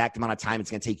in the exact amount of time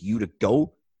it's going to take you to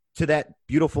go to that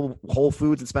beautiful Whole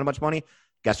Foods and spend a bunch of money,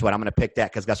 guess what? I'm going to pick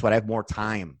that because guess what? I have more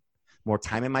time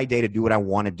in my day to do what I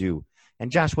want to do.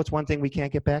 And Josh, what's one thing we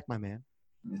can't get back, my man?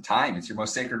 Time. It's your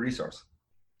most sacred resource.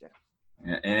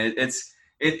 Yeah. And it's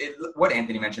what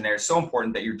Anthony mentioned there is so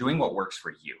important that you're doing what works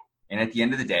for you. And at the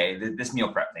end of the day, this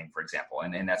meal prep thing, for example,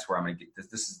 and that's where I'm going to get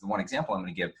this is the one example I'm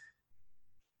going to give.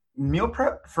 Meal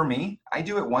prep for me, I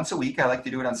do it once a week. I like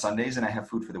to do it on Sundays and I have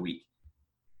food for the week.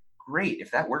 Great.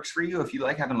 If that works for you, if you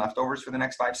like having leftovers for the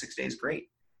next 5-6 days, great.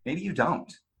 Maybe you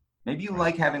don't. Maybe you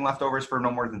like having leftovers for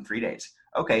no more than 3 days.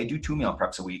 Okay, do 2 meal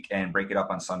preps a week and break it up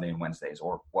on Sunday and Wednesdays,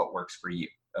 or what works for you.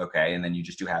 Okay, and then you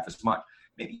just do half as much.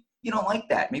 Maybe you don't like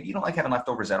that. Maybe you don't like having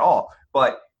leftovers at all,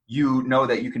 but you know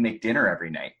that you can make dinner every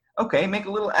night. Okay, make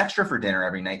a little extra for dinner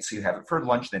every night so you have it for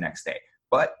lunch the next day.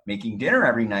 But making dinner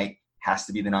every night has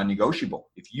to be the non-negotiable.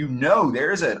 If you know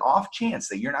there is an off chance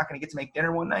that you're not going to get to make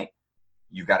dinner one night,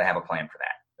 you've got to have a plan for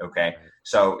that. Okay,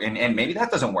 so and maybe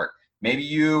that doesn't work. Maybe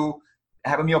you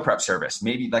have a meal prep service.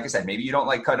 Maybe, like I said, maybe you don't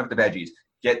like cutting up the veggies.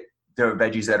 Get the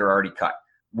veggies that are already cut.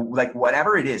 Like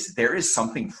whatever it is, there is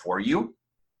something for you.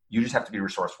 You just have to be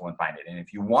resourceful and find it. And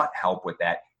if you want help with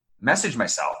that, message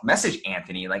myself, message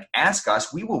Anthony, like ask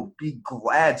us. We will be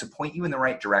glad to point you in the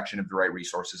right direction of the right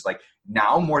resources. Like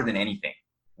now more than anything,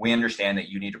 we understand that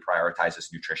you need to prioritize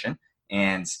this nutrition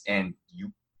and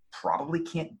you probably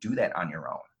can't do that on your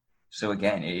own. So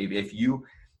again, if you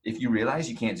realize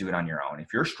you can't do it on your own,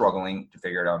 if you're struggling to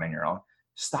figure it out on your own,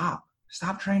 stop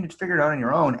trying to figure it out on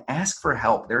your own. Ask for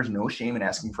help. There's no shame in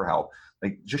asking for help.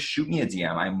 Like just shoot me a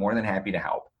DM. I'm more than happy to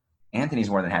help. Anthony's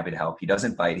more than happy to help. He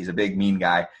doesn't bite. He's a big mean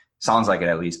guy. Sounds like it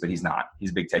at least, but he's not.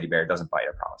 He's a big teddy bear. Doesn't bite,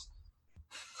 I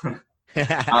promise.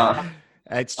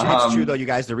 It's true though, you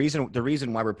guys. The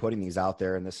reason why we're putting these out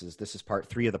there, and this is part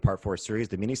 3 of the part 4 series,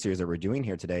 the mini series that we're doing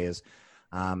here today is,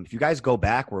 if you guys go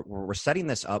back, we're setting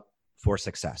this up for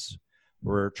success.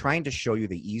 We're trying to show you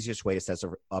the easiest way to set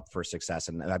up for success,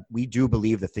 and we do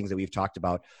believe the things that we've talked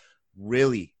about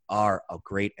really are a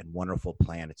great and wonderful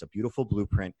plan. It's a beautiful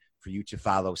blueprint for you to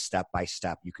follow step by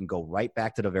step. You can go right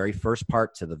back to the very first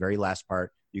part to the very last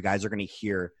part. You guys are going to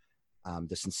hear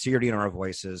the sincerity in our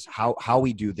voices, how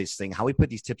we do this thing, how we put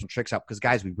these tips and tricks out, because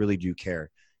guys, we really do care.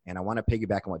 And I want to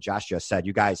piggyback on what Josh just said.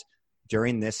 You guys,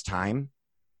 during this time,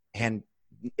 and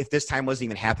if this time wasn't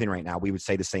even happening right now, we would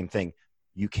say the same thing.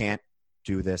 You can't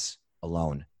do this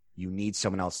alone. You need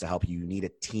someone else to help you. You need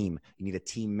a team. You need a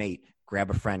teammate. Grab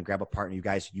a friend, grab a partner. You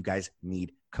guys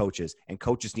need coaches, and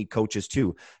coaches need coaches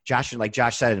too. Josh, like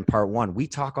Josh said in part 1, we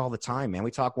talk all the time, man.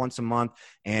 We talk once a month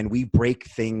and we break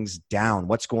things down.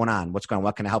 What's going on? What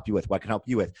can I help you with? What can I help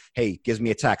you with? Hey, gives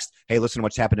me a text. Hey, listen to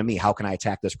what's happened to me. How can I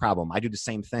attack this problem? I do the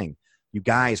same thing. You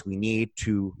guys, we need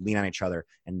to lean on each other.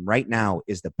 And right now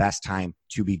is the best time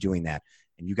to be doing that.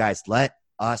 And you guys, let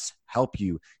us help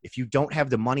you. If you don't have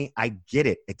the money, I get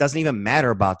it. It doesn't even matter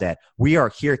about that. We are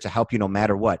here to help you no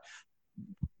matter what.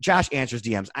 Josh answers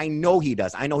DMs. I know he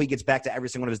does. I know he gets back to every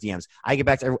single one of his DMs. I get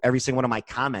back to every single one of my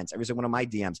comments, every single one of my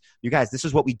DMs. You guys, this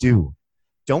is what we do.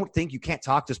 Don't think you can't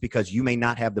talk to us because you may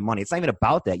not have the money. It's not even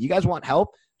about that. You guys want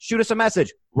help? Shoot us a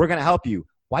message. We're going to help you.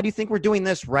 Why do you think we're doing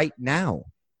this right now?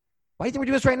 Why do you think we're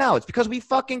doing this right now? It's because we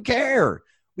fucking care.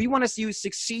 We want to see you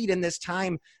succeed in this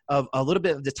time of a little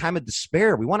bit of the time of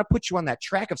despair. We want to put you on that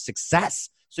track of success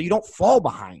so you don't fall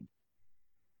behind,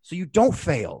 so you don't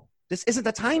fail. This isn't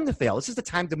the time to fail. This is the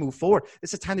time to move forward.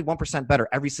 This is the time to be 1% better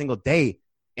every single day.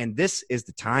 And this is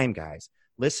the time, guys.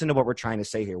 Listen to what we're trying to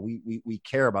say here. We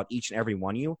care about each and every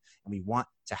one of you, and we want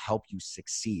to help you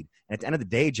succeed. And at the end of the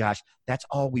day, Josh, that's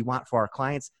all we want for our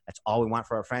clients. That's all we want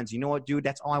for our friends. You know what, dude?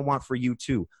 That's all I want for you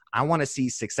too. I want to see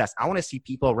success. I want to see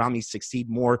people around me succeed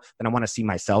more than I want to see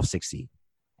myself succeed.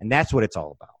 And that's what it's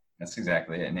all about. That's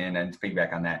exactly it. And to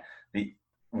piggyback on that,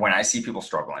 when I see people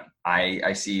struggling,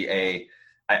 I see a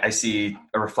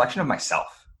reflection of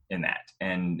myself in that.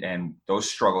 And those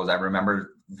struggles, I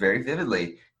remember very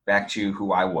vividly back to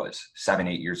who I was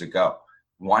 7-8 years ago,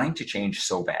 wanting to change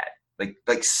so bad,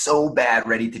 like so bad,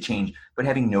 ready to change, but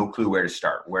having no clue where to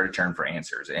start, where to turn for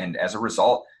answers. And as a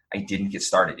result, I didn't get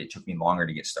started. It took me longer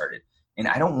to get started. And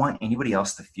I don't want anybody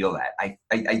else to feel that.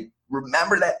 I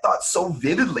remember that thought so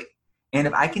vividly. And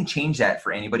if I can change that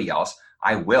for anybody else,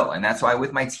 I will. And that's why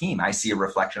with my team, I see a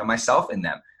reflection of myself in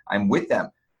them. I'm with them.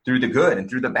 through the good and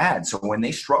through the bad. So when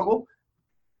they struggle,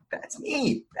 that's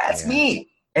me. That's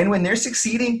me. And when they're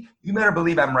succeeding, you better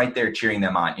believe I'm right there cheering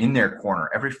them on in their corner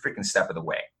every freaking step of the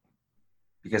way,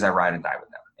 because I ride and die with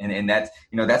them. And that's,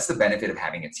 that's the benefit of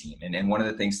having a team. And one of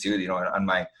the things too, on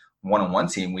my one-on-one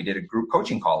team, we did a group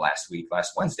coaching call last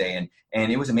Wednesday,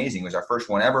 and it was amazing. It was our first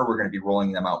one ever. We're going to be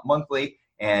rolling them out monthly,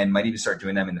 and might even start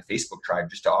doing them in the Facebook tribe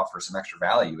just to offer some extra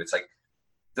value. It's like,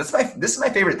 this is my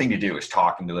favorite thing to do, is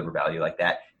talk and deliver value like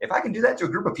that. If I can do that to a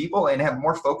group of people and have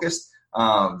more focused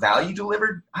value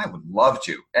delivered, I would love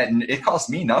to. And it costs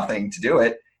me nothing to do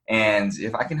it. And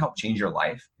if I can help change your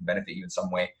life, benefit you in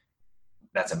some way,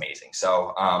 that's amazing.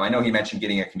 So I know he mentioned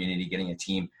getting a community, getting a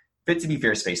team. Fit to be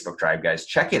Fierce Facebook tribe, guys.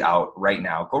 Check it out right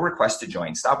now. Go request to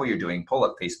join. Stop what you're doing. Pull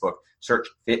up Facebook, search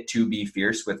Fit to be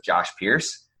Fierce with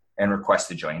J.Pierce, and request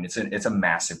to join. It's a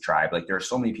massive tribe. Like, there are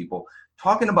so many people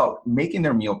talking about making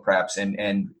their meal preps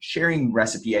and sharing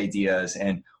recipe ideas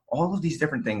and all of these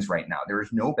different things right now. There is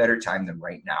no better time than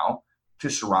right now to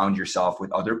surround yourself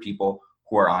with other people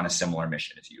who are on a similar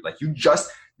mission as you. Like, you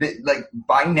just, like,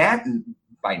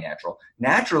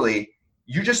 naturally,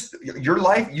 you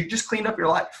just cleaned up your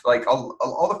life. Like,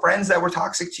 all the friends that were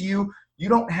toxic to you, you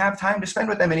don't have time to spend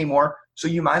with them anymore. So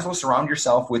you might as well surround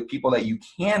yourself with people that you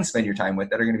can spend your time with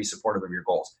that are going to be supportive of your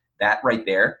goals. That right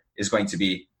there is going to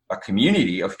be a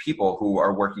community of people who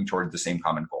are working towards the same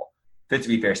common goal. Fit to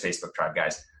be Fierce Facebook tribe,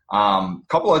 guys.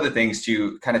 Couple other things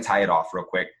to kind of tie it off real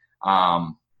quick.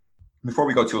 Before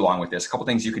we go too long with this, a couple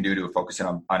things you can do to focus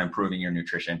on improving your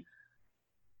nutrition.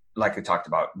 Like I talked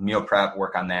about, meal prep,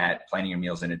 work on that, planning your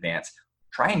meals in advance.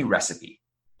 Try a new recipe.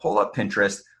 Pull up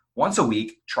Pinterest once a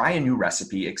week, try a new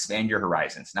recipe, expand your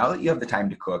horizons. Now that you have the time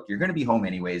to cook, you're going to be home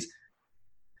anyways.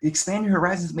 Expand your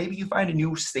horizons. Maybe you find a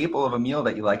new staple of a meal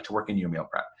that you like to work into your meal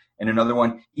prep. And another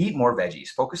one, eat more veggies.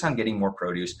 Focus on getting more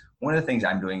produce. One of the things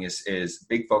I'm doing is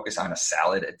big focus on a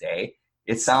salad a day.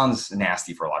 It sounds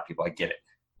nasty for a lot of people. I get it.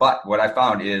 But what I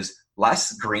found is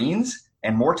less greens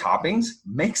and more toppings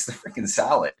makes the freaking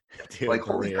salad. Dude, like,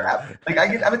 holy crap. Like,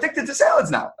 I'm addicted to salads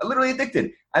now. I'm literally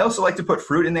addicted. I also like to put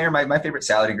fruit in there. My favorite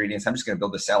salad ingredients, I'm just going to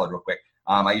build this salad real quick.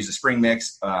 I use a spring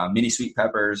mix, mini sweet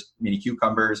peppers, mini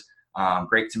cucumbers,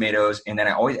 grape tomatoes, and then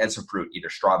I always add some fruit, either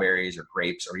strawberries or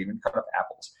grapes or even cut up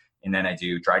apples. And then I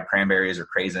do dried cranberries or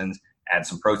craisins, add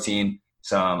some protein,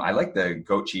 I like the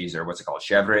goat cheese, or what's it called,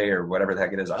 chèvre or whatever the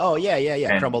heck it is. Oh, yeah.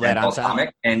 And, crumble that on top.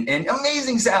 And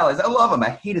amazing salads. I love them.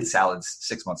 I hated salads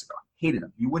 6 months ago. Hated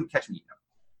them. You wouldn't catch me eating them.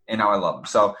 And now I love them.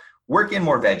 So work in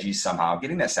more veggies somehow.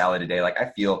 Getting that salad a day, like,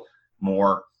 I feel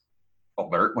more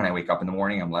alert when I wake up in the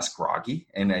morning. I'm less groggy.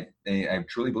 And I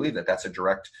truly believe that that's a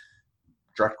direct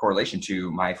correlation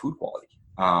to my food quality.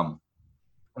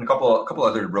 And a couple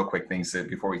other real quick things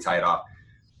before we tie it off.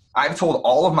 I've told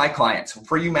all of my clients,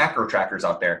 for you macro trackers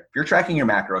out there, if you're tracking your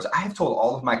macros, I have told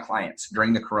all of my clients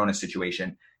during the Corona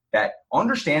situation that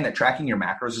understand that tracking your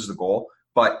macros is the goal,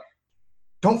 but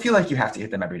don't feel like you have to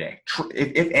hit them every day.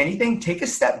 If anything, take a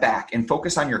step back and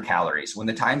focus on your calories. When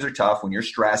the times are tough, when you're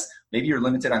stressed, maybe you're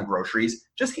limited on groceries,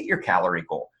 just hit your calorie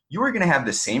goal. You are going to have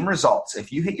the same results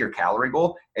if you hit your calorie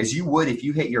goal as you would if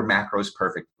you hit your macros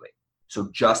perfectly. So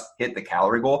just hit the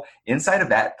calorie goal. Inside of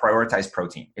that, prioritize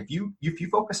protein. If you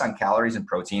focus on calories and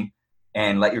protein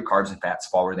and let your carbs and fats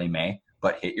fall where they may,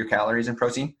 but hit your calories and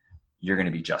protein, you're going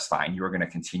to be just fine. You're going to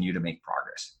continue to make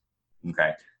progress.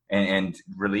 Okay. And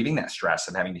relieving that stress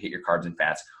of having to hit your carbs and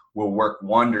fats will work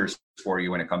wonders for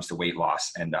you when it comes to weight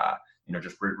loss and,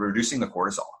 just reducing the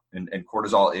cortisol. And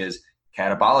cortisol is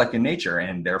catabolic in nature,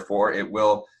 and therefore it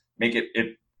will make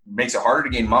it makes it harder to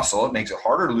gain muscle. It makes it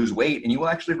harder to lose weight, and you will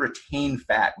actually retain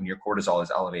fat when your cortisol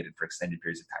is elevated for extended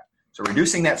periods of time. So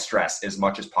reducing that stress as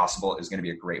much as possible is going to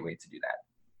be a great way to do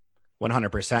that.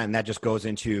 100%. And that just goes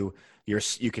into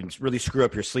you can really screw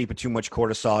up your sleep with too much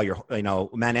cortisol.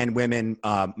 Men and women,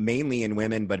 mainly in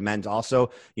women, but men's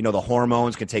also, the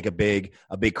hormones can take a big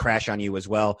crash on you as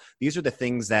well. These are the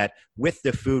things that with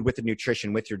the food, with the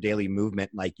nutrition, with your daily movement,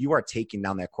 like, you are taking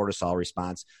down that cortisol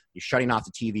response. You're shutting off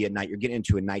the TV at night. You're getting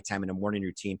into a nighttime and a morning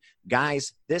routine.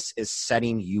 Guys, this is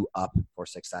setting you up for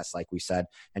success, like we said.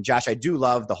 And Josh, I do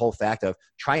love the whole fact of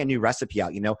try a new recipe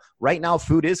out. Right now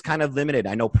food is kind of limited.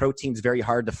 I know protein's very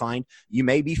hard to find. You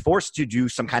may be forced to do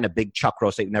some kind of big chuck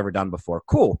roast that you've never done before.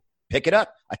 Cool. Pick it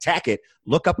up, attack it,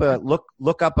 look up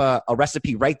a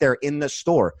recipe right there in the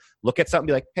store. Look at something,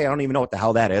 be like, hey, I don't even know what the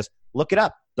hell that is. Look it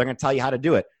up. They're going to tell you how to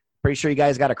do it. Pretty sure you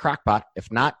guys got a crock pot.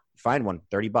 If not, find one,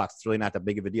 $30. It's really not that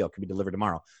big of a deal. It can be delivered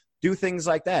tomorrow. Do things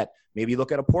like that. Maybe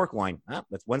look at a pork loin.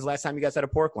 When's the last time you guys had a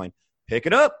pork loin? Pick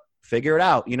it up, figure it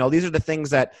out. These are the things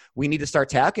that we need to start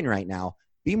tackling right now.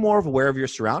 Be more aware of your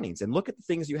surroundings and look at the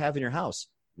things you have in your house.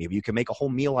 maybe you can make a whole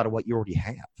meal out of what you already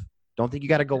have. Don't think you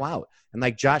got to go out. And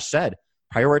like Josh said,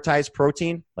 prioritize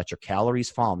protein, let your calories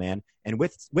fall, man. And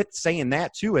with saying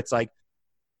that too, it's like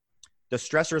the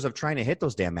stressors of trying to hit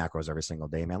those damn macros every single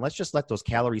day, man. Let's just let those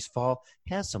calories fall.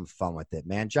 Have some fun with it,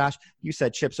 man. Josh, you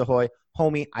said Chips Ahoy.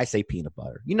 Homie, I say peanut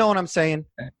butter. You know what I'm saying?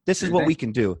 This is what we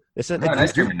can do. This is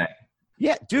nice dreaming night.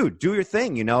 Yeah, dude, do your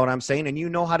thing. You know what I'm saying? And you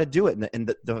know how to do it. And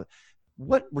the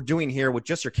what we're doing here with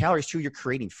just your calories too, you're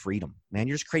creating freedom, man.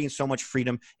 You're just creating so much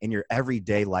freedom in your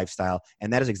everyday lifestyle.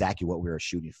 And that is exactly what we were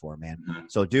shooting for, man.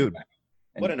 So, dude,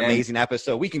 what an amazing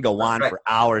episode. We can go on for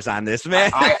hours on this, man.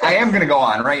 I am going to go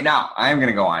on right now. I am going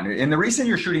to go on. And the reason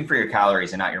you're shooting for your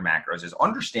calories and not your macros is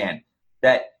understand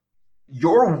that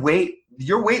your weight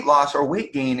loss or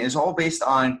weight gain is all based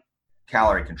on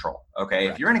calorie control. Okay.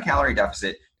 Right. If you're in a calorie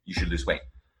deficit, you should lose weight.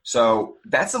 So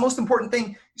that's the most important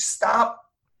thing. Stop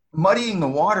muddying the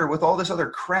water with all this other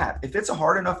crap. If it's a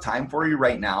hard enough time for you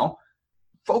right now,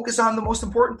 focus on the most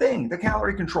important thing, the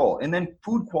calorie control, and then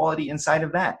food quality inside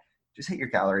of that. Just hit your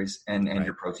calories and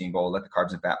your protein goal. Let the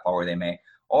carbs and fat fall where they may.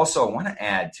 Also, I want to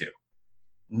add to,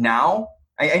 now,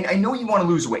 I know you want to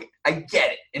lose weight. I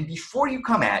get it. And before you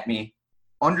come at me,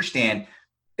 understand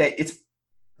that it's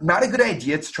not a good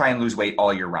idea to try and lose weight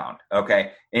all year round,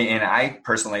 okay? And I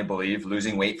personally believe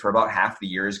losing weight for about half the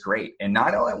year is great. And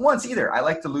not all at once either. I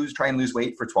like to try and lose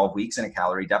weight for 12 weeks in a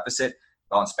calorie deficit,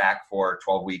 bounce back for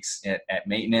 12 weeks at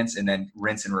maintenance, and then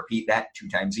rinse and repeat that 2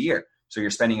 times a year. So you're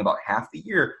spending about half the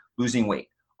year losing weight.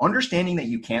 Understanding that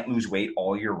you can't lose weight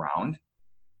all year round,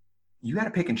 you got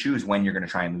to pick and choose when you're going to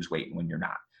try and lose weight and when you're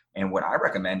not. And what I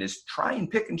recommend is try and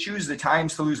pick and choose the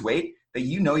times to lose weight that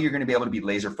you know you're going to be able to be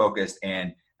laser focused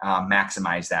and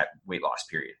maximize that weight loss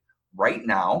period. Right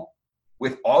now,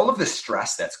 with all of the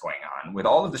stress that's going on, with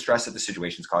all of the stress that the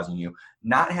situation's causing you,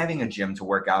 not having a gym to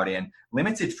work out in,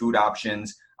 limited food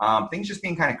options, things just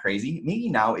being kind of crazy, maybe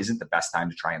now isn't the best time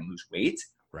to try and lose weight.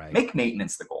 Right. Make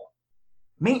maintenance the goal.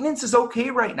 Maintenance is okay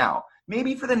right now.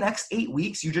 Maybe for the next 8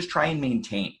 weeks, you just try and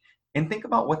maintain. And think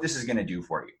about what this is going to do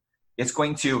for you. It's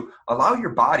going to allow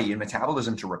your body and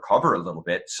metabolism to recover a little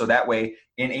bit. So that way,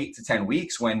 in 8 to 10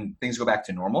 weeks, when things go back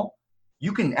to normal,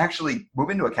 you can actually move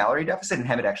into a calorie deficit and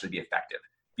have it actually be effective.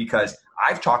 Because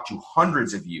I've talked to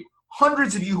hundreds of you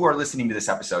who are listening to this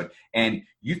episode, and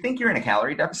you think you're in a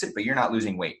calorie deficit, but you're not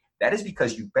losing weight. That is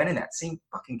because you've been in that same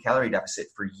fucking calorie deficit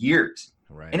for years.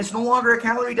 Right. And it's no longer a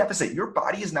calorie deficit. Your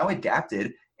body is now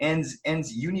adapted, and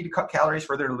you need to cut calories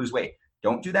further to lose weight.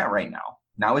 Don't do that right now.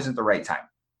 Now isn't the right time.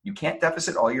 You can't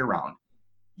deficit all year round.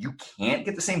 You can't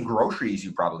get the same groceries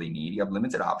you probably need. You have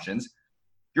limited options.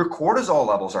 Your cortisol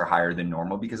levels are higher than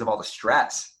normal because of all the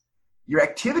stress. Your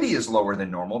activity is lower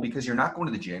than normal because you're not going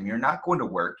to the gym. You're not going to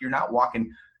work. You're not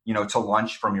walking, to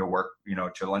lunch from your work,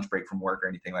 to lunch break from work or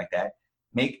anything like that.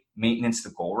 Make maintenance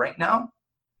the goal right now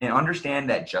and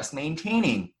understand that just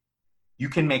maintaining, you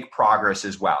can make progress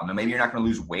as well. Now, maybe you're not going to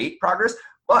lose weight progress,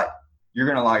 but you're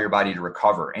going to allow your body to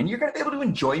recover and you're going to be able to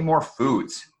enjoy more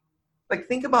foods. Like,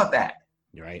 think about that.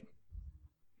 You're right.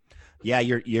 Yeah,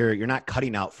 you're not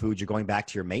cutting out food. You're going back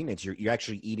to your maintenance. You're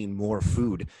actually eating more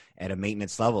food at a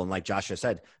maintenance level. And like Josh just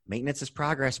said, maintenance is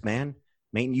progress, man.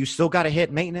 You still got to hit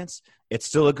maintenance. It's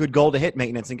still a good goal to hit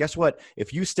maintenance. And guess what?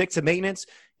 If you stick to maintenance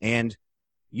and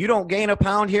you don't gain a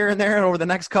pound here and there over the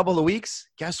next couple of weeks,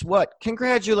 guess what?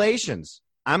 Congratulations.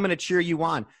 I'm going to cheer you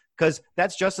on. Because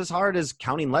that's just as hard as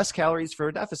counting less calories for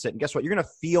a deficit. And guess what? You're going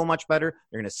to feel much better.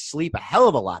 You're going to sleep a hell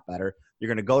of a lot better. You're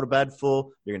going to go to bed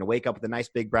full. You're going to wake up with a nice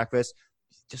big breakfast.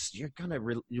 You're going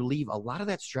to relieve a lot of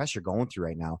that stress you're going through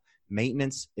right now.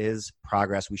 Maintenance is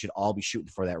progress. We should all be shooting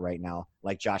for that right now.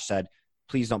 Like Josh said,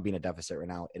 please don't be in a deficit right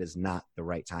now. It is not the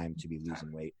right time to be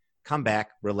losing weight. Come back,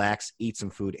 relax, eat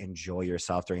some food, enjoy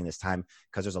yourself during this time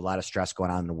because there's a lot of stress going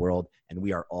on in the world, and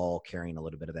we are all carrying a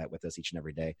little bit of that with us each and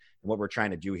every day. And what we're trying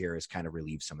to do here is kind of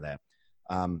relieve some of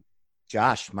that.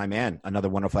 Josh, my man, another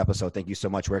wonderful episode. Thank you so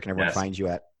much. Where can everyone find you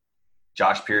at?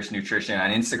 Josh Pierce Nutrition on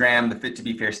Instagram, the Fit to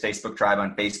Be Fierce Facebook Tribe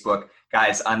on Facebook.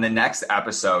 Guys, on the next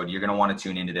episode, you're going to want to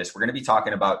tune into this. We're going to be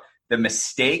talking about the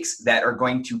mistakes that are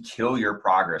going to kill your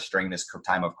progress during this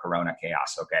time of Corona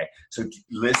chaos, okay? So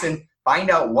listen, find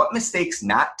out what mistakes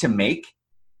not to make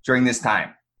during this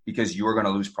time because you are going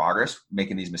to lose progress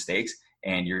making these mistakes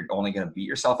and you're only going to beat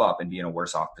yourself up and be in a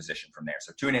worse off position from there.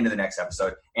 So tune into the next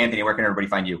episode. Anthony, where can everybody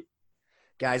find you?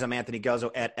 Guys, I'm Anthony Guzzo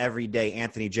at Everyday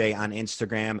Anthony J on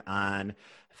Instagram, on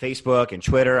Facebook and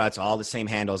Twitter. It's all the same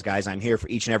handles, guys. I'm here for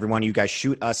each and every one of you guys.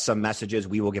 Shoot us some messages.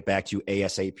 We will get back to you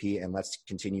ASAP, and let's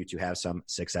continue to have some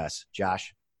success.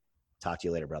 Josh, talk to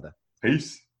you later, brother.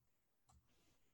 Peace.